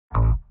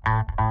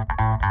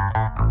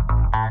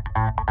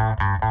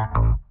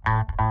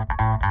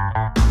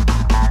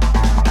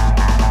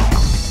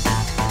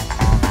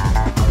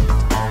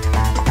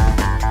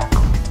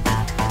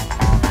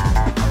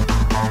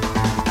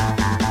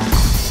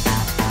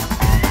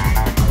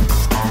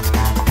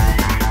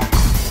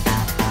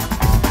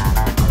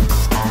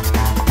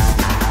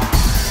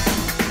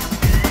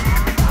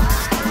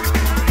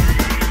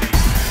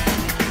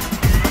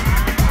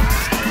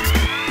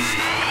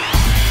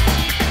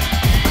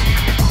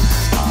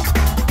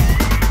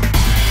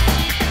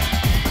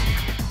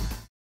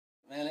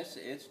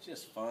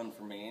just fun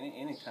for me.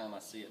 Anytime I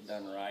see it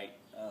done right,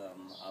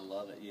 I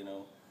love it, you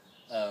know,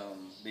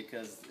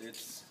 because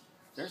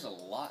there's a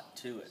lot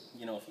to it.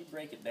 You know, if you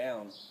break it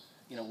down,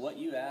 you know, what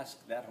you ask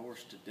that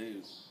horse to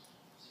do,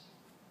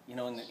 you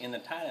know, in the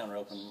tie down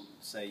rope, and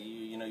say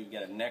you know, you've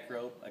got a neck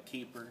rope, a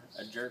keeper,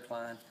 a jerk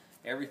line,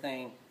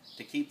 everything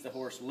to keep the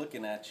horse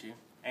looking at you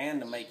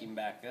and to make him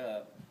back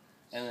up.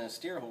 And in a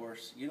steer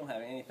horse, you don't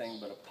have anything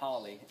but a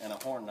poly and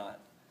a horn knot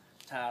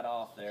tied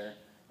off there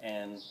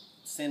and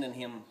sending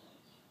him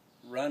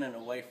running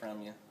away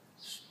from you,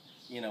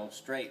 you know,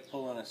 straight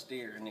pulling a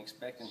steer and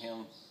expecting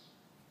him.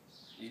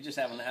 You just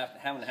having to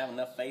have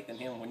enough faith in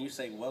him when you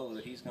say whoa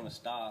that he's going to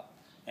stop.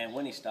 And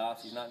when he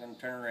stops, he's not going to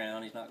turn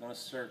around, he's not going to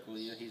circle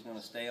you, he's going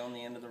to stay on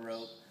the end of the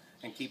rope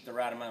and keep the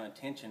right amount of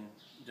tension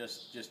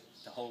just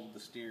to hold the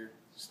steer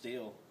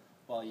still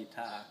while you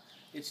tie.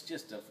 It's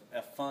just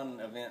a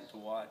fun event to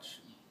watch,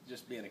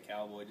 just being a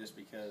cowboy, just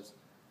because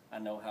I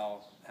know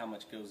how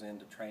much goes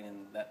into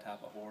training that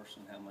type of horse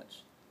and how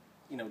much,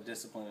 you know,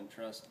 discipline and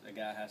trust a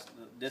guy has to,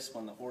 the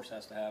discipline the horse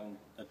has to have and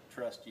the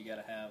trust you got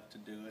to have to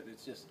do it.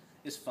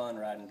 It's fun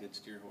riding good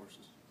steer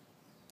horses.